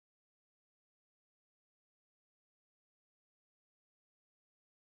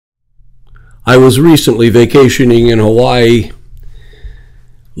I was recently vacationing in Hawaii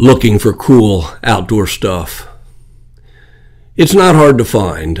looking for cool outdoor stuff. It's not hard to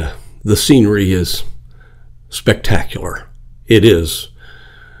find. The scenery is spectacular. It is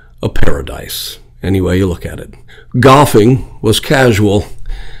a paradise, any way you look at it. Golfing was casual.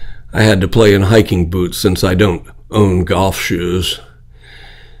 I had to play in hiking boots since I don't own golf shoes.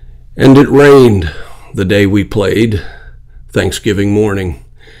 And it rained the day we played, Thanksgiving morning.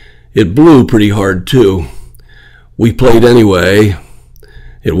 It blew pretty hard too. We played anyway.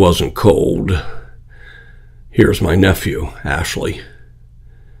 It wasn't cold. Here's my nephew, Ashley.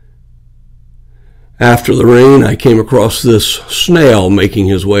 After the rain, I came across this snail making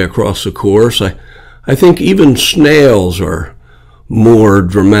his way across the course. I think even snails are more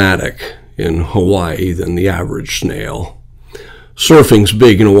dramatic in Hawaii than the average snail. Surfing's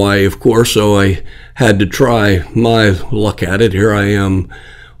big in Hawaii, of course, so I had to try my luck at it. Here I am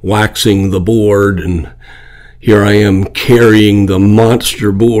waxing the board, and here I am carrying the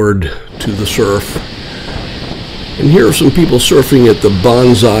monster board to the surf. And here are some people surfing at the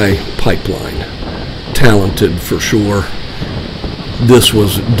Bonsai Pipeline. Talented for sure. This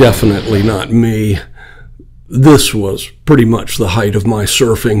was definitely not me. This was pretty much the height of my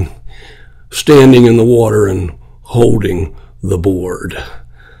surfing, standing in the water and holding the board.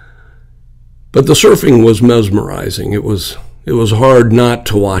 But the surfing was mesmerizing. It was hard not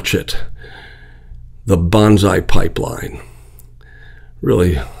to watch it. The Bonsai Pipeline.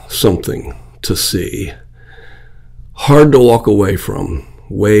 Really something to see. Hard to walk away from,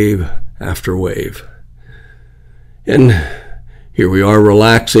 wave after wave. And here we are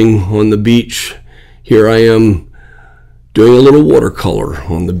relaxing on the beach. Here I am doing a little watercolor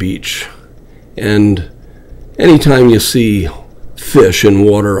on the beach. And anytime you see fish in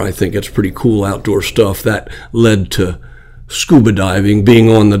water, I think it's pretty cool outdoor stuff. That led to scuba diving. Being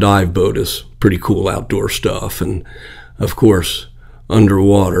on the dive boat is pretty cool outdoor stuff. And of course,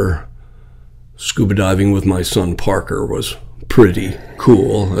 underwater, scuba diving with my son Parker was pretty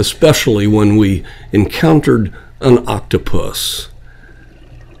cool, especially when we encountered an octopus.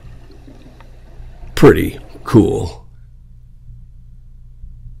 Pretty cool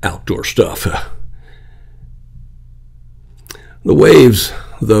outdoor stuff. The waves,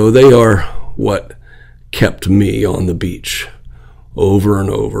 though, they are what kept me on the beach over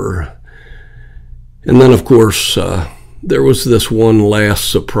and over. And then, of course, there was this one last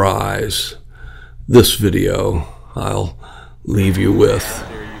surprise. This video I'll leave you with.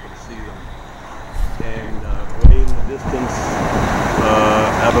 There you can see them. And way in the distance,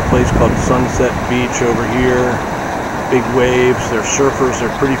 I have a place called Sunset Beach over here. Big waves. They're surfers.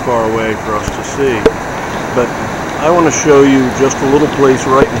 They're pretty far away for us to see. But I want to show you just a little place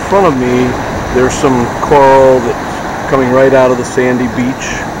right in front of me. There's some coral that's coming right out of the sandy beach.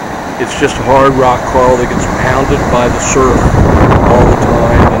 It's just hard rock coral that gets pounded by the surf all the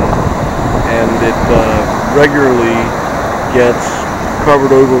time, and it regularly gets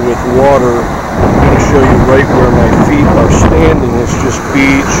covered over with water. I'm going to show you right where my feet are standing. It's just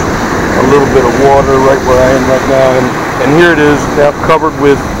beach, a little bit of water right where I am right now, and here it is now covered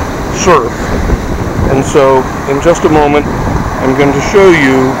with surf. And so in just a moment I'm going to show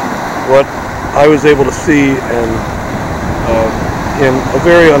you what I was able to see, and in a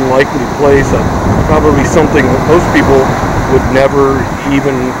very unlikely place, probably something that most people would never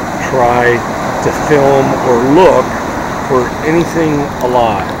even try to film or look for anything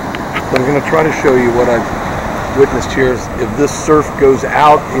alive. So I'm going to try to show you what I've witnessed here. If this surf goes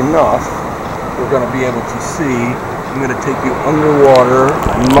out enough, we're going to be able to see. I'm going to take you underwater.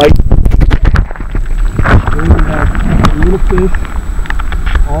 I might have a little fish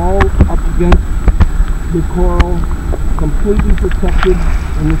all up against the coral, completely protected,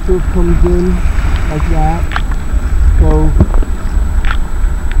 and the surf comes in like that. So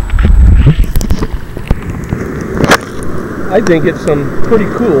I think it's some pretty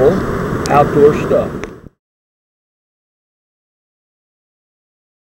cool outdoor stuff.